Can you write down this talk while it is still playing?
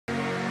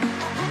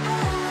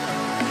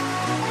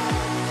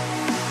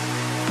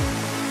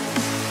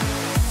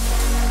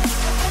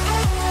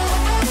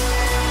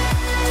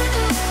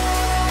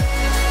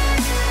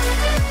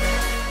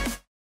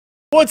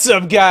What's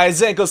up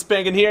guys,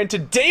 Anklespankin here, and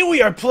today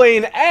we are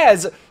playing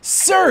as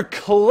Sir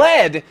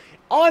Kled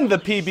on the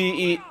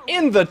PBE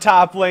in the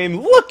top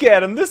lane. Look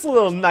at him, this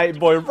little knight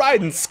boy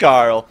riding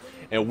Skarl.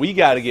 And we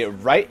gotta get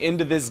right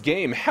into this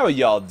game. How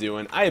y'all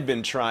doing? I have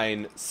been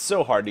trying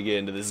so hard to get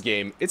into this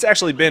game. It's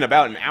actually been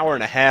about an hour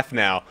and a half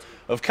now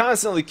of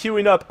constantly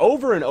queuing up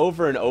over and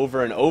over and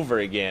over and over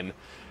again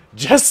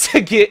just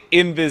to get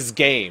in this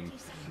game.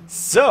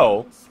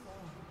 So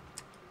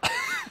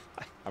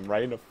I'm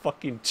riding a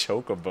fucking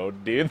chocobo,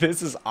 dude.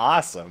 This is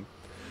awesome.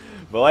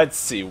 But let's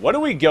see. What do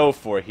we go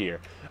for here?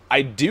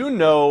 I do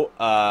know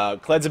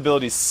Kled's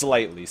abilities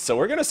slightly. So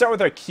we're going to start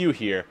with our Q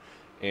here.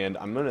 And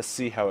I'm going to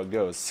see how it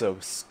goes. So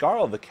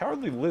Skarl, the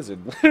Cowardly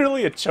Lizard.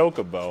 Literally a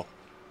chocobo.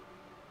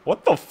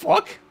 What the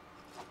fuck?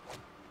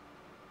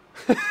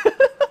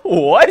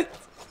 What?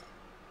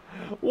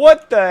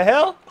 What the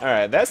hell?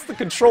 Alright, that's the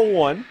control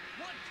 1.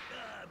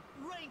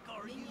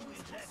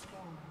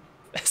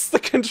 That's the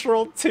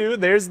control 2.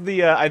 There's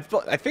the, I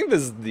think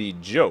this is the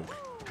joke.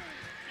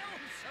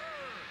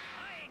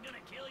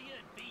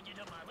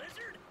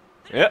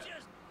 Yep.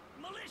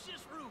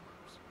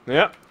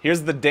 Yep.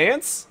 Here's the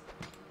dance.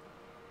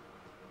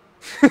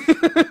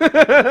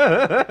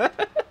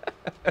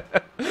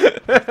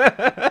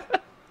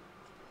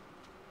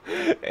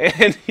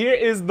 And here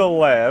is the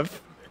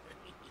laugh.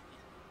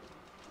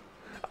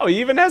 Oh, he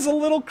even has a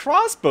little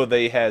crossbow that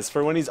he has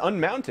for when he's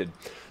unmounted.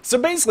 So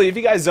basically, if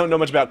you guys don't know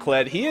much about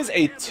Kled, he is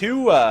a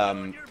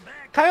kind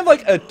of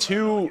like a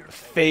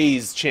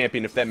two-phase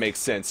champion, if that makes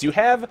sense. You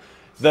have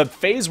the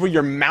phase where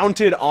you're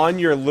mounted on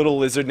your little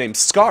lizard named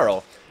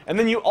Skarl, and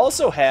then you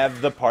also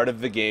have the part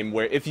of the game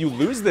where if you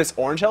lose this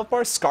orange health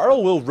bar,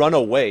 Skarl will run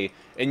away,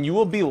 and you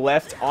will be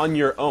left on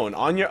your own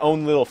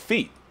little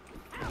feet.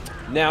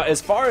 Now,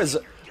 as far as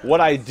what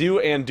I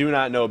do and do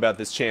not know about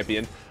this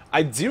champion,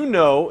 I do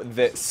know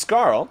that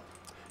Skarl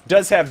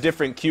does have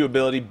different Q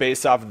ability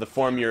based off of the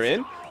form you're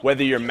in,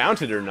 whether you're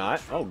mounted or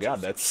not. Oh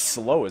god, that's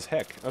slow as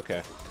heck.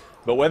 Okay.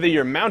 But whether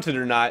you're mounted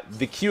or not,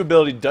 the Q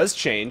ability does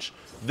change.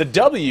 The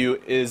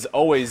W is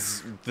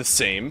always the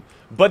same,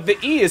 but the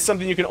E is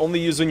something you can only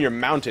use when you're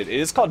mounted. It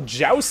is called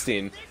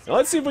jousting. Now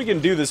let's see if we can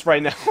do this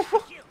right now.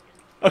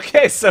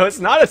 Okay, so it's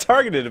not a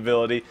targeted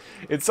ability.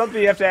 It's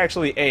something you have to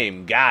actually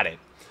aim. Got it.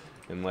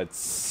 And let's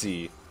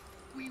see.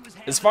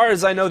 As far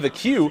as I know, the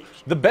Q,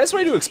 the best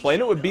way to explain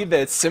it would be that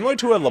it's similar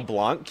to a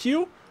LeBlanc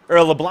Q, or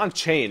a LeBlanc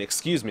chain,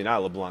 excuse me, not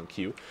a LeBlanc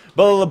Q,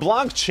 but a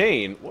LeBlanc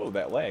chain, whoa,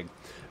 that lag,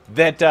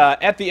 that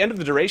at the end of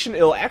the duration,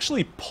 it'll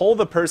actually pull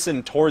the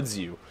person towards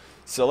you.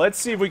 So let's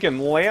see if we can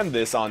land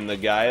this on the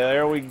guy.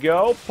 There we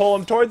go. Pull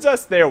him towards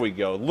us. There we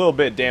go. A little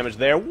bit of damage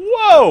there.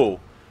 Whoa!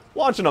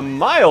 Launching a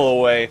mile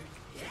away.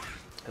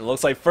 It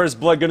looks like first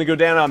blood going to go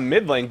down on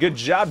mid lane. Good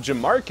job,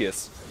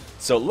 Jamarcus.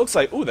 So it looks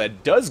like, ooh,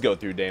 that does go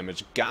through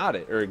damage. Got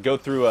it. Or go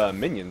through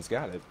minions.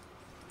 Got it.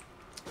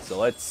 So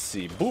let's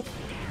see. Boop.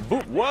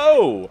 Boop.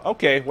 Whoa!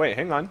 Okay, wait,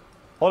 hang on.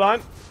 Hold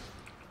on.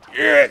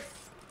 I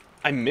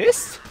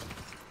missed?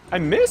 I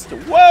missed?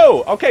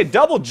 Whoa! Okay,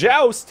 double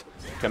joust.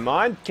 Come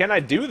on, can I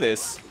do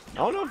this? I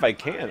don't know if I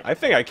can. I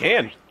think I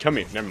can. Come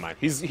here. Never mind.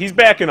 He's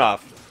backing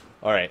off.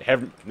 All right.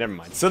 Never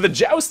mind. So the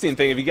jousting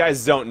thing, if you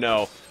guys don't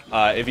know,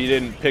 if you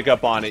didn't pick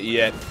up on it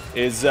yet,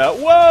 is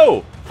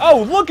whoa!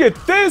 Oh, look at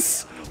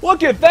this!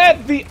 Look at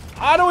that! The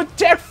auto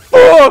attack.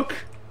 Fuck!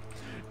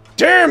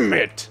 Damn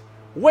it!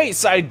 Wait,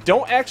 so I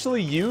don't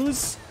actually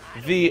use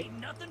the.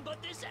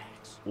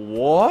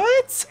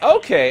 What?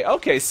 Okay,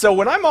 okay. So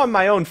when I'm on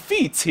my own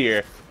feet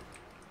here.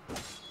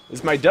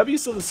 Is my W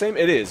still the same?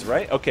 It is,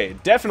 right? Okay,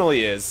 it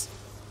definitely is.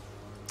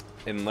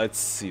 And let's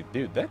see.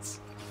 Dude, that's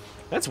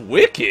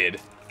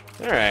wicked.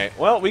 Alright,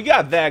 well, we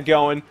got that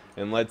going.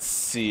 And let's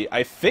see.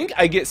 I think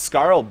I get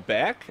Skarl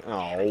back.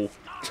 Oh.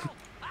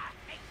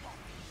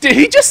 Did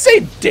he just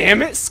say,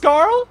 damn it,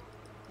 Skarl?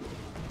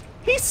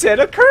 He said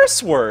a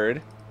curse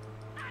word.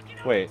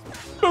 Wait.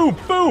 Boom,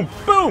 boom,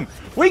 boom.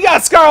 We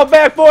got Skarl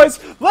back, boys.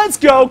 Let's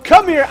go.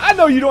 Come here. I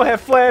know you don't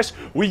have flash.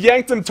 We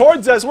yanked him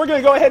towards us. We're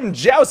going to go ahead and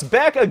joust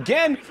back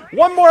again.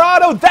 One more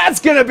auto. That's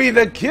going to be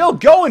the kill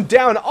going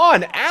down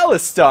on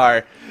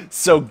Alistar.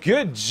 So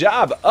good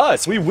job,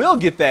 us. We will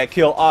get that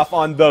kill off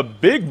on the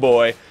big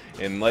boy.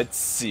 And let's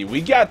see.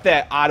 We got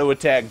that auto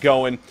attack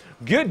going.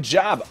 Good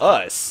job,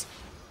 us.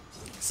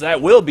 So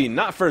that will be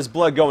not first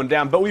blood going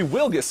down, but we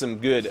will get some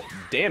good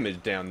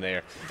damage down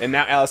there. And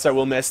now Alistar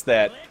will miss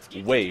that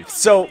wave.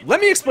 So let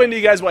me explain to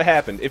you guys what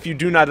happened if you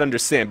do not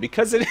understand,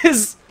 because it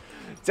is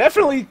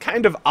definitely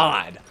kind of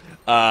odd.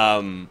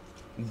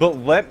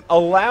 But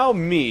allow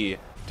me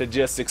to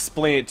just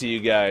explain it to you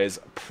guys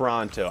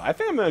pronto. I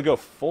think I'm gonna go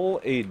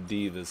full AD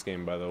this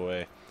game, by the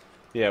way.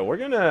 Yeah, we're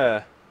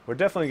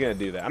definitely gonna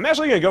do that. I'm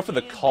actually gonna go for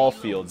the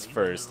Caulfields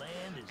first,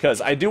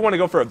 because I do want to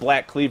go for a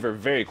Black Cleaver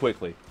very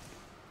quickly.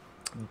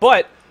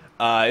 But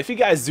if you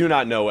guys do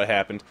not know what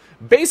happened,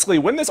 basically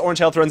when this orange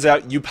health runs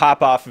out, you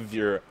pop off of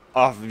your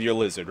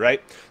lizard,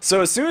 right?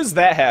 So as soon as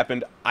that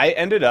happened, I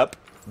ended up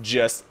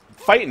just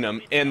fighting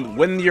them, and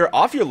when you're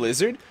off your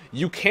lizard,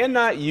 you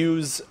cannot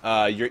use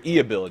your E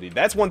ability.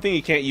 That's one thing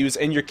you can't use,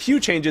 and your Q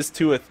changes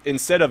to,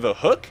 instead of a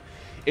hook,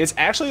 it's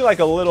actually like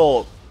a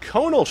little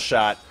conal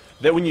shot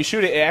that when you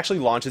shoot it, it actually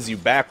launches you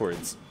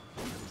backwards.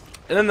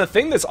 And then the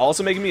thing that's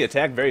also making me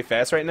attack very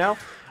fast right now,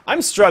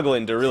 I'm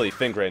struggling to really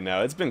think right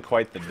now. It's been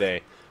quite the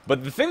day.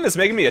 But the thing that's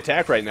making me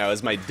attack right now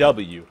is my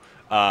W.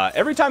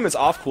 Every time it's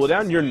off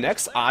cooldown, your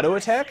next auto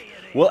attack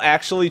will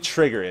actually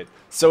trigger it.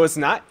 So it's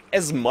not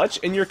as much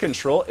in your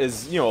control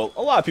as, you know,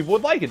 a lot of people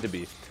would like it to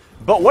be.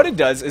 But what it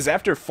does is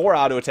after 4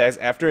 auto attacks,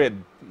 after it,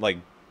 like,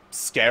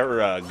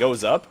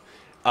 goes up,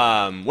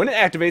 when it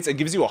activates, it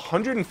gives you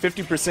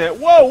 150%.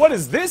 Whoa, what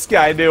is this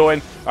guy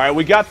doing? Alright,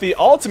 we got the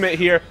ultimate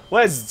here.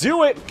 Let's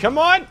do it. Come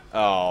on.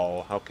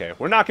 Oh, okay.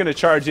 We're not going to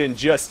charge in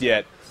just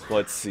yet.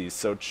 Let's see.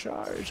 So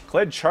charge.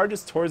 Kled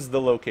charges towards the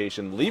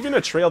location, leaving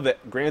a trail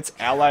that grants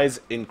allies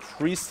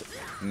increased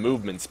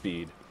movement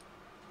speed.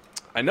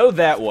 I know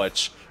that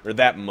much.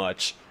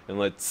 And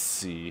let's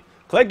see.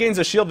 Kled gains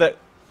a shield that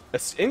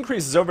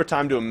increases over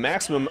time to a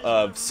maximum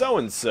of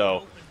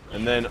so-and-so.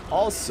 And then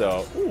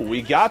also, ooh,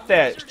 we got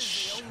that.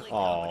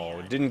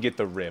 Oh, didn't get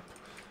the rip.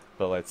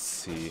 But let's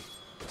see.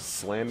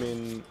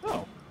 Slamming.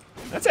 Oh,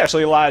 that's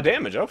actually a lot of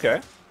damage.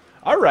 Okay.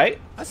 All right.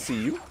 I see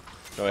you.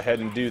 Go ahead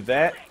and do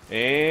that.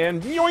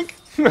 And yoink.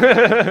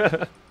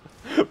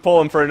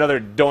 Pull him for another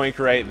doink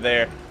right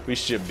there. We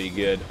should be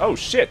good. Oh,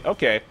 shit.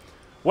 Okay.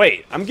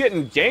 Wait, I'm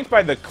getting ganked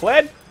by the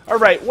Kled? All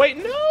right. Wait,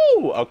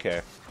 no. Okay.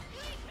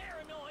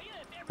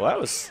 Well, that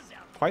was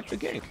quite the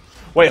gank.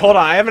 Wait, hold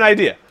on. I have an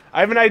idea.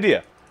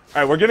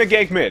 Alright, we're gonna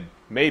gank mid.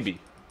 Maybe.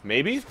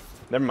 Maybe?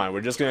 Never mind,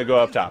 we're just gonna go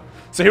up top.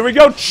 So here we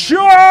go.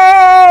 Charge!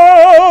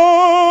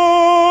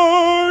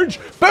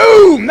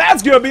 Boom!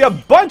 That's gonna be a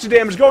bunch of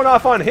damage going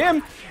off on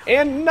him.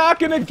 And not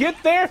gonna get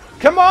there.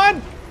 Come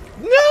on!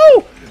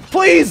 No!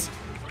 Please!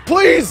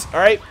 Please!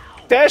 Alright,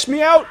 dash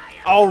me out.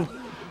 Oh,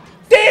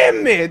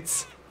 damn it!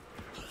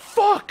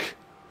 Fuck!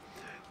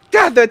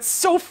 God, that's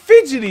so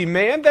fidgety,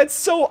 man. That's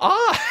so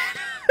odd.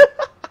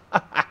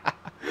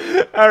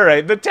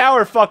 Alright, the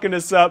tower fucking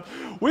us up.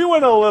 We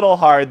went a little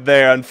hard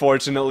there,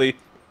 unfortunately.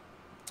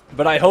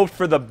 But I hoped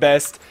for the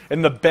best,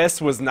 and the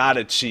best was not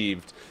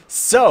achieved.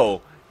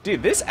 So,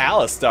 dude, this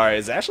Alistar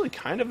is actually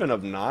kind of an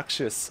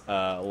obnoxious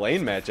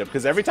lane matchup,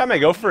 because every time I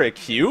go for a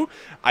Q,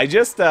 I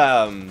just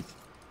get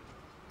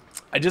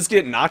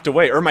knocked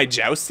away. Or my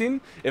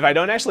jousting, if I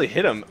don't actually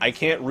hit him, I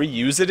can't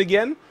reuse it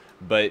again.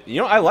 But, you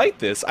know, I like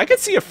this. I could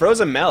see a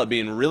Frozen Mallet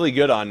being really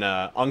good on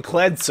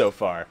Kled so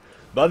far.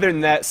 But other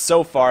than that,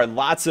 so far,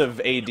 lots of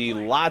AD,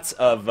 lots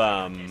of,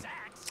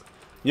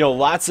 you know,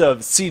 lots of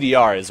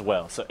CDR as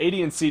well. So AD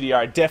and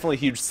CDR, definitely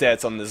huge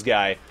stats on this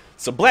guy.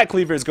 So Black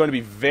Cleaver is going to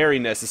be very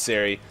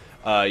necessary.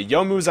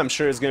 Youmuu's, I'm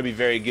sure, is going to be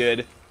very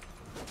good.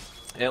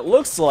 And it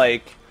looks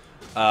like,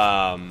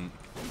 you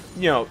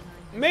know,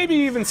 maybe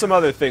even some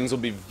other things will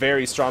be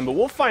very strong, but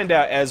we'll find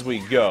out as we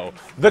go.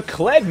 The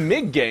Kled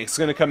mid gank is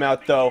going to come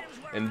out, though,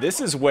 and this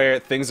is where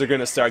things are going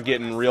to start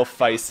getting real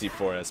feisty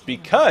for us,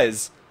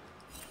 because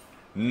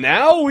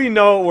now we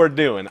know what we're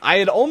doing. I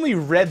had only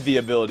read the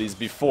abilities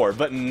before,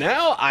 but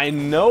now I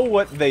know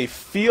what they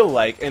feel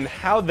like and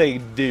how they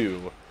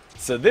do.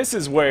 So this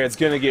is where it's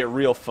going to get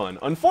real fun.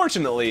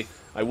 Unfortunately,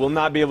 I will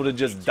not be able to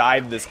just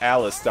dive this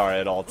Alistar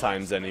at all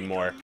times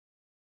anymore.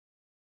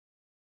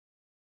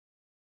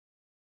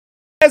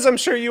 As I'm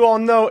sure you all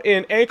know,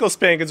 in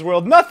Anklespankin's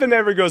world, nothing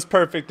ever goes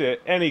perfect at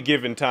any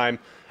given time.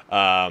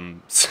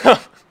 So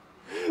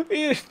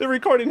the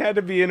recording had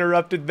to be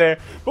interrupted there,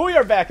 but we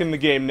are back in the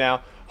game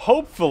now.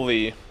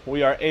 Hopefully,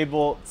 we are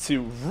able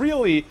to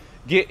really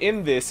get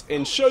in this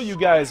and show you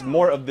guys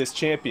more of this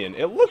champion.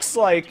 It looks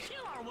like,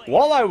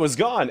 while I was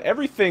gone,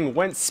 everything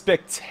went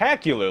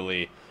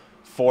spectacularly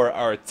for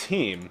our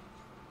team.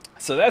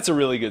 So that's a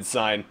really good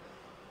sign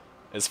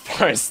as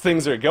far as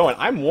things are going.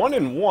 I'm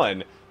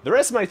 1-1. The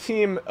rest of my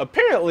team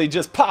apparently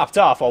just popped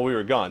off while we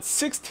were gone.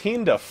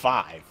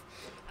 16-5.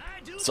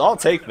 So I'll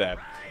take that.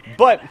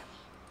 But,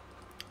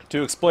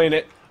 to explain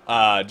it,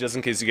 just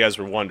in case you guys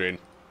were wondering,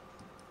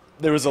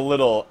 there was a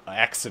little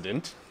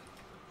accident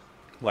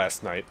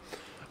last night.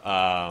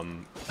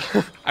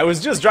 I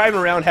was just driving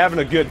around having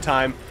a good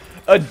time.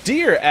 A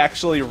deer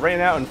actually ran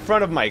out in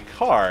front of my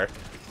car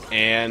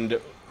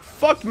and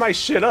fucked my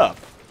shit up.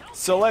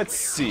 So let's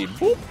see.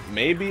 Boop.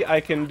 Maybe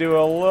I can do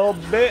a little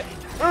bit.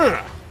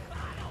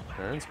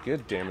 That's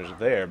good damage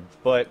there,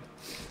 but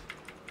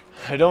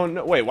I don't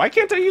know. Wait, why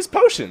can't I use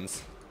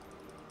potions?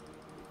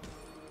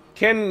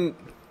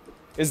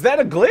 Is that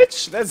a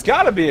glitch? That's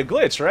gotta be a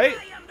glitch, right?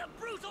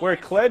 Where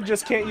Kled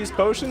just can't use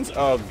potions?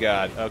 Oh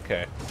god,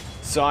 okay.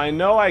 So I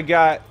know I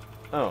got...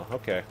 Oh,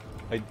 okay.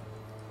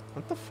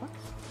 What the fuck?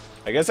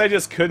 I guess I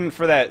just couldn't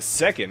for that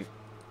second.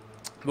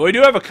 But we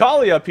do have a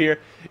collie up here,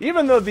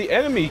 even though the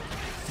enemy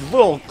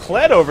little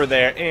Kled over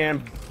there,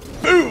 and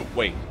boom!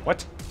 Wait,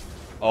 what?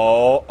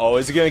 Oh,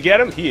 is he gonna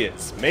get him? He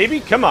is. Maybe?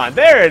 Come on,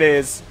 there it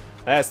is!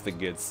 That's the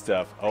good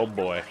stuff. Oh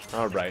boy.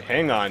 Alright,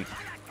 hang on.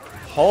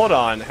 Hold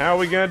on, how are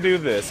we gonna do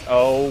this?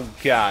 Oh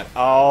god.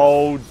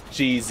 Oh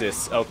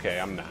Jesus. Okay,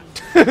 I'm not.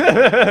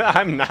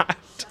 I'm not.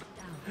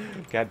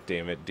 God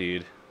damn it,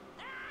 dude.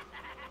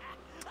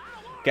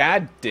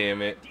 God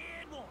damn it.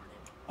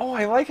 Oh,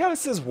 I like how it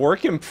says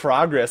work in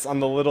progress on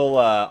the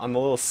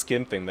little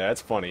skin thing there.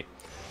 That's funny.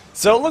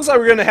 So it looks like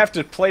we're gonna have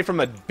to play from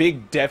a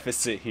big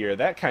deficit here.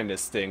 That kind of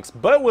stinks,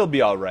 but we'll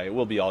be all right.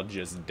 We'll be all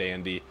just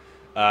dandy.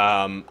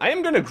 I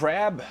am gonna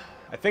grab,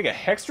 I think, a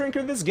hex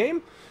drinker this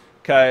game,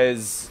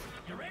 cause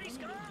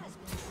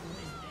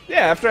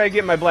yeah, after I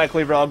get my black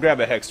cleaver, I'll grab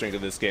a hex drinker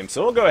this game.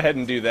 So we'll go ahead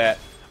and do that.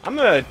 I'm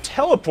gonna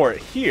teleport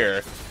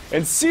here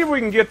and see if we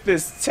can get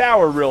this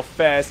tower real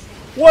fast.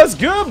 What's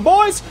good,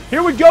 boys?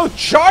 Here we go,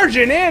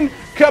 charging in.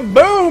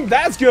 Kaboom!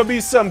 That's gonna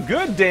be some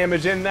good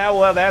damage, and now,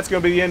 well, that's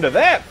gonna be the end of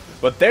that.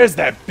 But there's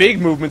that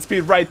big movement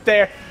speed right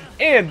there,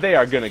 and they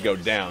are gonna go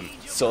down.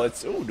 So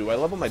let's. Ooh, do I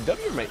level my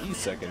W or my E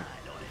second?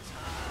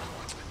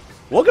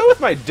 We'll go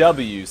with my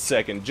W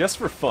second, just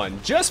for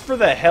fun, just for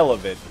the hell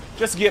of it.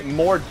 Just to get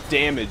more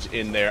damage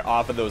in there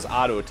off of those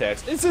auto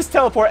attacks. Is this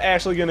teleport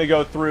actually gonna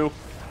go through?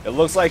 It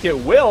looks like it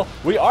will.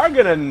 We are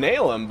going to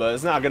nail him, but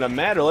it's not going to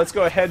matter. Let's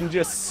go ahead and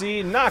just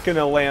see. Not going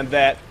to land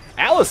that.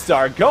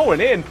 Alistar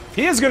going in.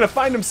 He is going to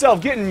find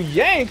himself getting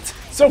yanked.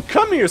 So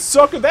come here,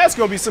 sucker. That's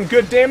going to be some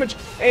good damage.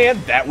 And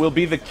that will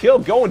be the kill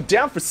going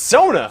down for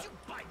Sona.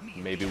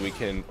 Maybe we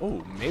can...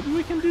 Oh, maybe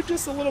we can do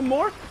just a little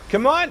more?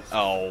 Come on.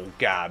 Oh,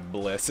 God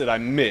bless it. I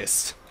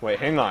missed. Wait,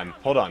 hang on.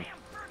 Hold on.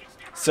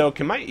 So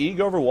can my E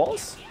go over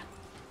walls?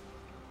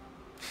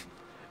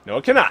 No,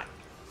 it cannot.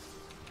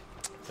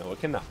 No,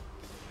 it cannot.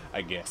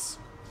 I guess.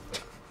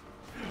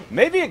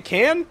 Maybe it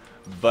can,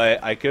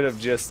 but I could have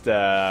just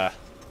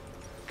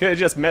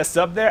messed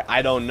up there.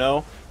 I don't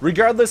know.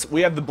 Regardless,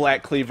 we have the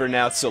black cleaver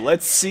now, so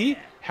let's see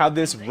how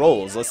this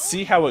rolls. Let's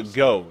see how it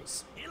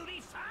goes.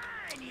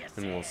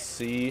 And we'll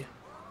see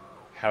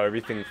how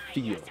everything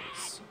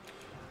feels.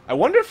 I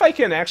wonder if I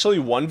can actually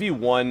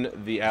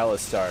 1v1 the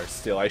Alistar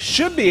still. I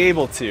should be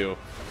able to,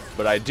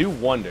 but I do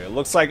wonder. It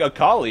looks like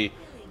Akali.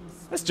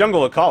 That's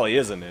Jungle Akali,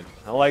 isn't it?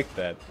 I like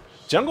that.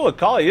 Jungle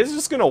Akali is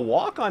just gonna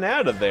walk on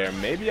out of there.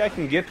 Maybe I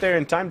can get there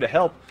in time to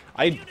help.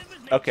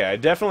 Okay, I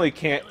definitely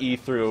can't E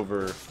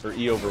over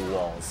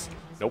walls.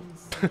 Nope.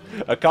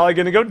 Akali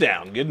gonna go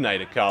down. Good night,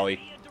 Akali.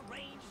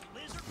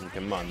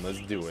 Come on,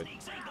 let's do it.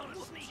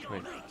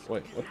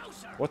 Wait,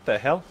 what the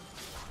hell?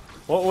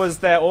 What was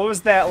that? What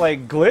was that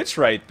like glitch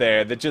right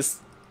there that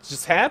just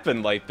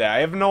happened like that? I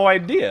have no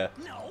idea.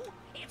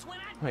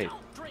 Wait.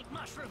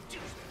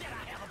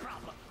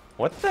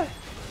 What the?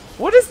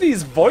 What is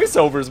these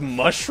voiceovers?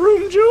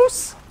 Mushroom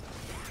juice?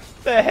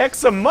 The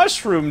heck's a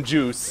mushroom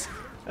juice?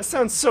 That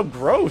sounds so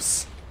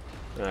gross.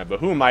 Alright, but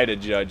who am I to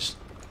judge?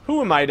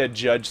 Who am I to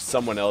judge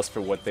someone else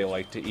for what they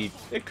like to eat?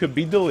 It could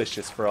be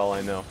delicious for all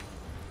I know.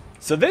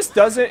 So this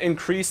doesn't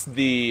increase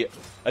the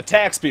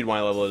attack speed when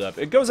I level it up.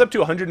 It goes up to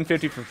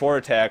 150 for 4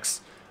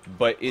 attacks,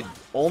 but it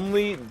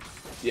only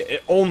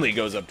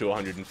goes up to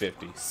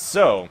 150.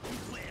 So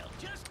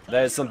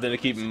that is something to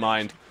keep in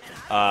mind.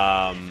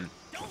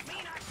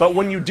 But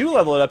when you do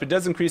level it up, it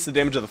does increase the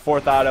damage of the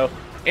 4th auto,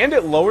 and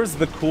it lowers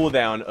the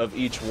cooldown of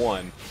each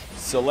one.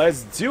 So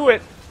let's do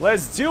it.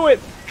 Let's do it.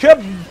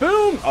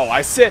 Kaboom! Oh,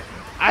 I sit.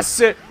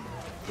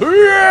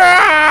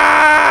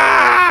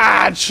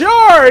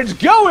 Charge!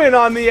 Go in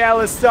on the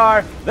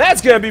Alistar.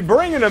 That's going to be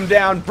bringing him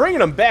down, bringing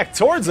him back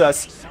towards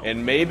us.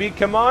 And maybe,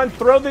 come on,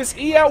 throw this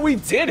E out. We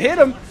did hit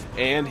him.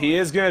 And he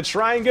is going to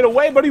try and get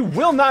away, but he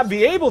will not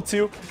be able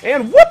to.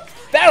 And whoop!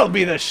 That'll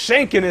be the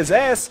shank in his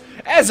ass.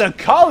 As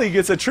Akali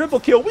gets a triple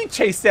kill, we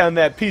chase down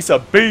that piece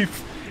of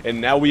beef.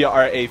 And now we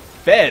are a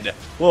fed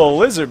little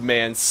lizard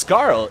man.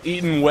 Scarl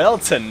eating well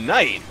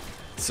tonight.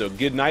 So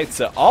good night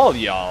to all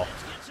y'all.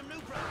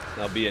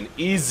 That'll be an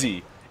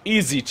easy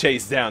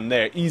chase down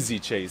there. Easy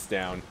chase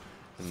down.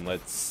 And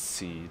let's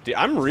see.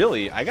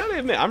 I gotta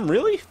admit, I'm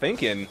really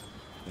thinking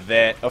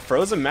that a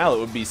frozen mallet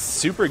would be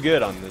super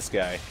good on this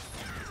guy.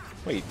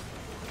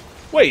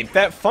 Wait,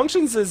 that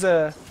functions as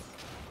a...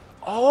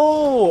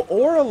 Oh,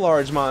 or a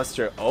large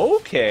monster.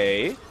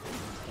 Okay.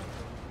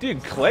 Dude,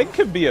 Kled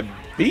could be a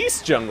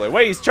beast jungler.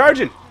 Wait, he's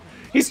charging.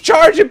 He's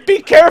charging.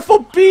 Be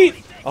careful,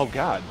 beat. Oh,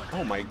 God.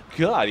 Oh, my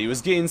God. He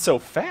was getting so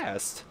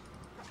fast.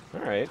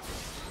 All right.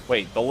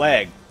 Wait, the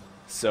lag.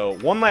 So,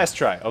 one last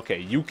try. Okay,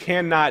 you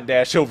cannot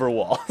dash over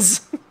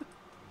walls.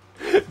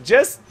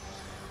 Just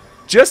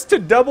to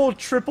double,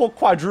 triple,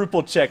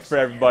 quadruple check for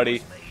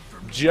everybody.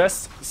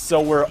 Just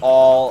so we're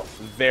all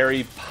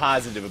very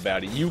positive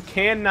about it. You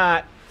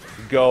cannot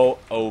go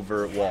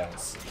over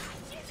walls.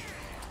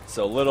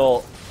 So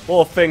little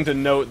thing to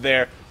note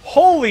there.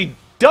 Holy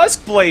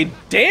Duskblade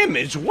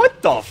damage!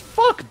 What the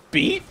fuck,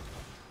 beat?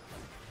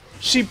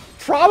 She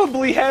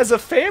probably has a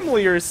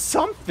family or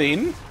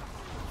something.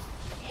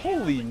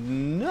 Holy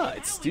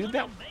nuts, dude.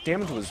 That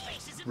damage was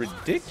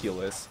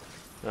ridiculous.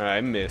 Alright,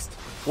 I missed.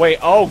 Wait,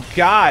 oh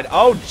god.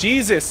 Oh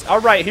Jesus.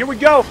 Alright, here we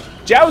go.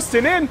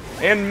 Jousting in.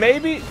 And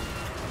maybe...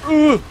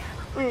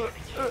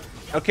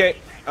 Okay.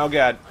 Oh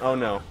god. Oh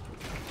no.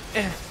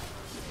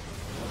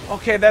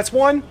 Okay, that's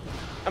one.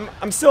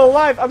 I'm still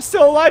alive. I'm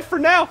still alive for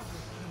now.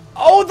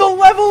 Oh, the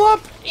level up.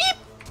 Eep.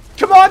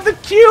 Come on, the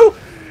Q!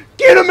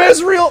 Get him,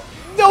 Ezreal!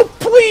 No,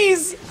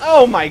 please!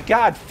 Oh my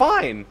god,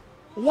 fine.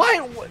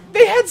 Why?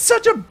 They had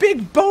such a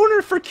big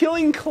boner for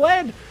killing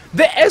Kled.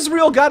 The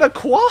Ezreal got a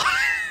quad.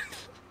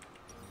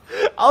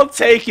 I'll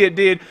take it,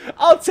 dude.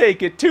 I'll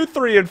take it. 2,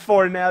 3, and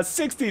 4 now.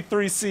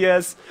 63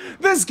 CS.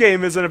 This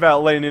game isn't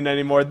about laning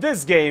anymore.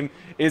 This game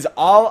is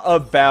all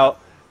about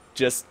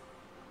just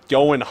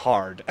going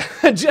hard.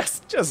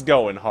 just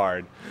going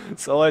hard.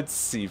 So let's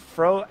see.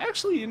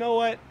 Actually, you know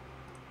what?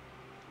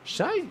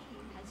 Should I?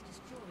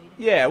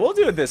 Yeah, we'll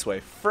do it this way.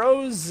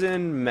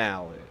 Frozen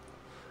Mallet.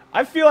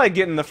 I feel like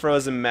getting the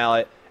Frozen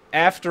Mallet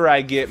after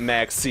I get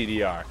max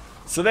CDR.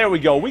 So there we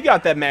go. We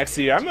got that max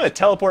CDR. I'm going to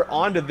teleport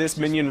onto this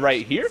minion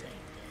right here.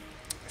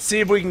 See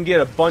if we can get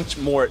a bunch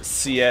more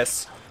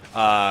CS.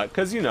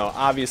 Because, you know,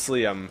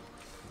 obviously I'm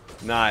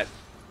not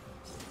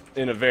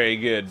in a very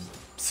good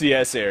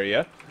CS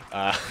area.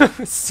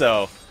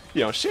 So,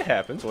 you know, shit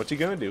happens. What you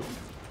going to do?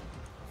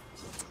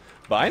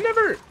 But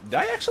did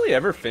I actually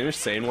ever finish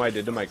saying what I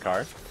did to my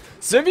car?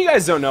 So if you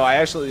guys don't know, I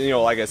actually, you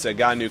know, like I said,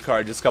 got a new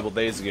car just a couple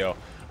days ago.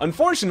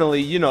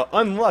 Unfortunately, you know,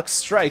 unluck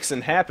strikes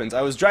and happens.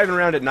 I was driving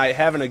around at night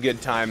having a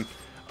good time.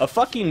 A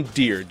fucking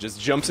deer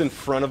just jumps in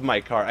front of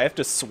my car. I have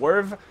to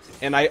swerve,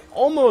 and I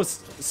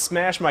almost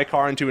smashed my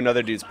car into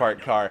another dude's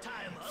parked car.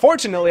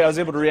 Fortunately, I was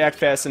able to react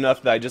fast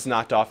enough that I just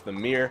knocked off the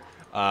mirror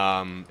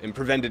and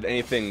prevented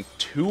anything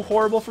too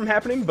horrible from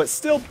happening, but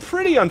still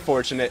pretty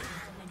unfortunate.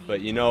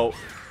 But, you know,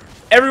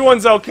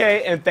 everyone's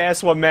okay, and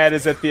that's what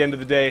matters at the end of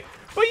the day.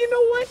 But you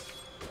know what?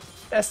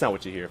 That's not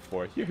what you're here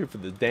for. You're here for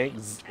the dank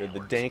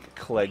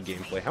Kled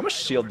gameplay. How much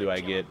shield do I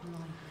get?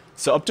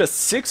 So up to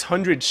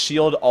 600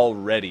 shield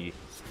already.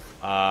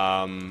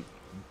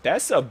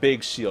 That's a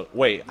big shield.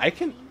 Wait, I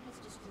can...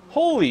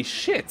 Holy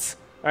shit!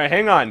 Alright,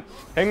 hang on.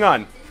 Hang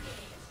on.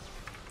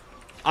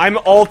 I'm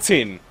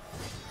ulting.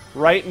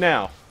 Right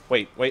now.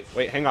 Wait,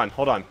 hang on.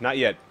 Hold on. Not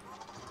yet.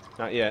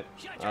 Not yet.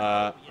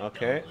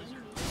 Okay.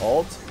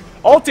 Ult.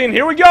 Ulting,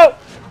 here we go!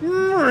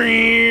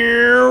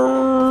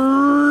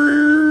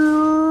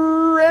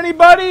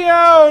 Anybody?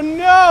 Oh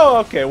no!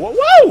 Okay,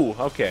 whoa!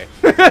 Okay.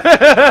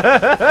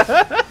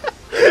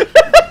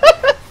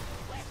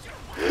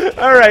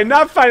 Alright,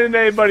 not finding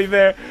anybody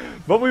there,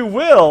 but we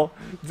will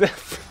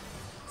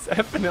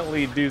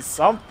definitely do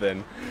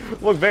something.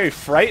 Look very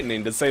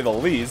frightening to say the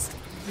least.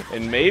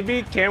 And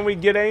maybe, can we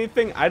get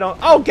anything? I don't...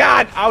 Oh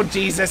god! Oh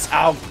Jesus!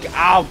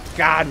 Oh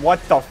god!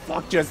 What the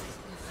fuck just...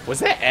 Was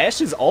that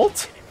Ashe's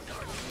ult?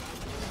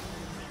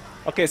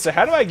 Okay, so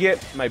how do I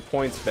get my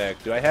points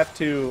back? Do I have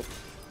to...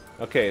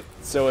 Okay,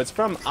 so it's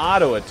from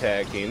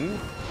auto-attacking.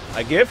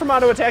 I get it from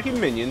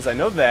auto-attacking minions, I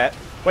know that.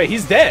 Wait,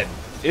 he's dead.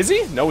 Is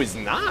he? No, he's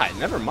not.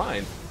 Never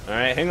mind.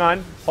 Alright, hang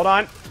on. Hold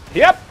on.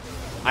 Yep!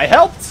 I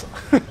helped!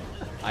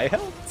 I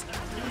helped.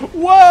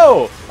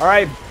 Whoa!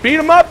 Alright, beat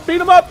him up,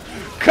 beat him up!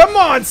 Come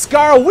on,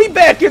 Scar! We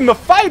back in the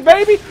fight,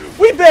 baby!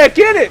 We back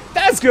in it!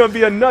 That's gonna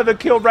be another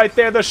kill right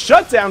there. The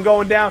shutdown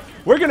going down.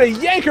 We're gonna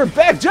yank her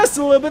back just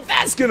a little bit.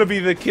 That's gonna be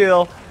the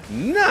kill.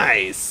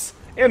 Nice!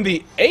 And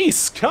the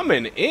ace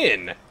coming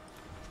in.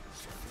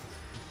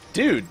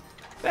 Dude,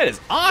 that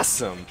is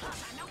awesome.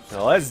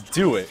 Now let's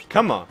do it.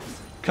 Come on.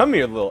 Come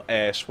here, little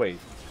Ashe. Wait.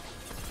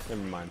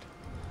 Never mind.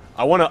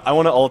 I wanna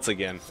ult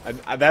again.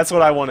 That's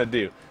what I wanna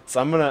do. So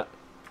I'm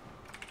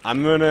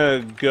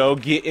gonna go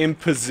get in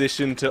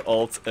position to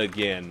ult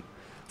again.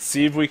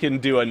 See if we can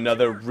do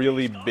another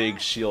really big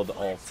shield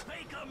ult.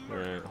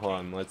 Alright, hold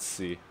on, let's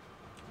see.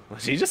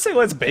 Did he just say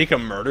let's bake a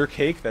murder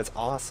cake? That's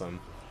awesome.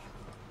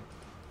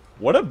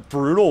 What a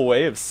brutal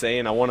way of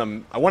saying I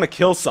wanna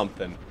kill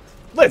something.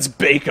 Let's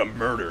bake a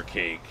murder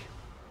cake.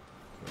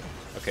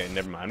 Okay,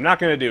 never mind. I'm not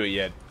gonna do it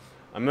yet.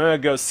 I'm gonna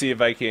go see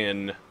if I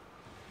can...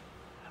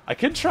 I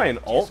could try an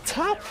ult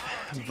top,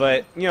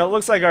 but, you know, it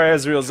looks like our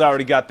Ezreal's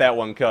already got that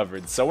one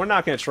covered, so we're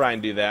not gonna try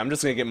and do that. I'm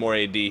just gonna get more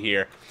AD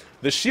here.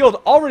 The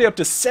shield already up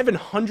to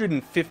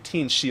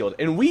 715 shield,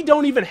 and we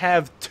don't even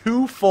have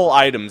 2 full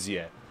items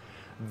yet.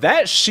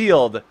 That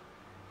shield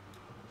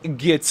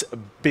gets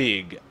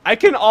big. I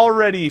can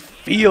already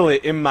feel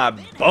it in my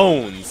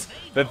bones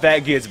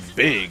that gets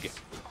big.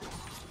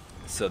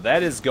 So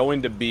that is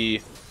going to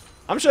be...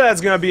 I'm sure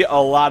that's going to be a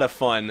lot of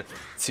fun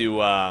to,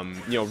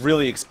 you know,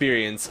 really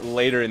experience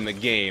later in the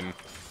game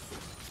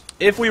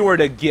if we were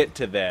to get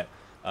to that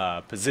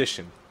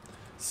position.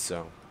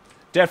 So,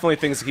 definitely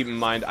things to keep in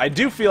mind. I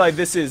do feel like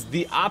this is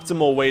the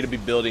optimal way to be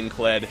building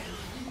Kled.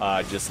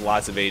 Just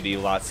lots of AD,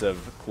 lots of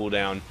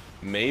cooldown.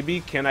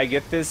 Maybe, can I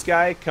get this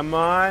guy? Come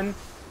on.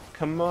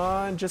 Come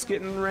on, just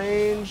get in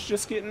range.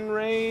 Just get in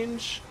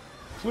range.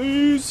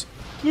 Please.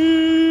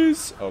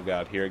 Please. Oh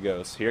god, here it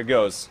goes. Here it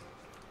goes.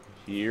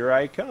 Here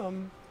I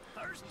come.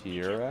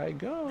 Here I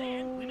go.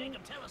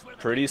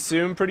 Pretty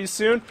soon, pretty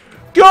soon.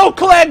 Go,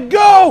 Kled,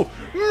 go!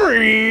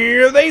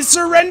 They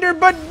surrender,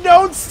 but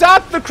don't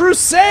stop the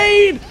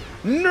crusade!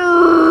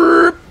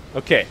 Nerp!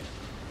 Okay.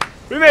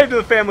 We made it to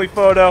the family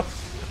photo.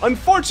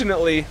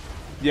 Unfortunately,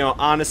 you know,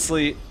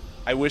 honestly,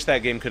 I wish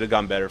that game could have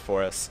gone better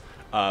for us.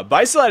 But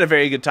I still had a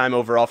very good time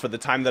overall for the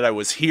time that I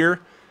was here.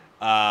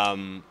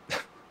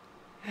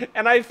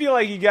 And I feel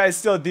like you guys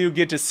still do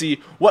get to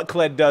see what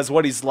Kled does,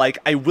 what he's like.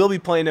 I will be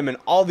playing him in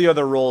all the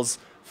other roles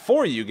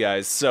for you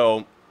guys,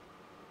 so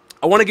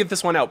I want to get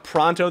this one out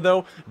pronto,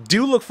 though.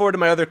 Do look forward to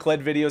my other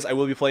Kled videos. I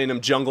will be playing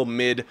him jungle,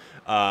 mid,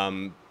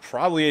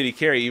 probably AD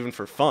carry, even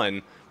for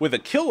fun, with a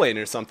kill lane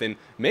or something.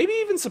 Maybe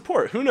even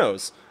support, who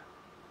knows?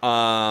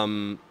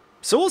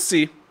 So we'll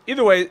see.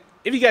 Either way,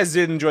 if you guys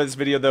did enjoy this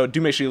video, though,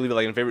 do make sure you leave a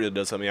like and a favorite. It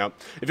does help me out.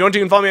 If you want to,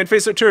 you can follow me on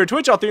Facebook, Twitter,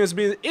 Twitch. All three will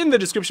be in the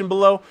description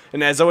below.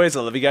 And as always,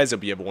 I love you guys.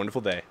 Hope you have a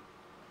wonderful day.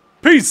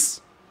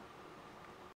 Peace!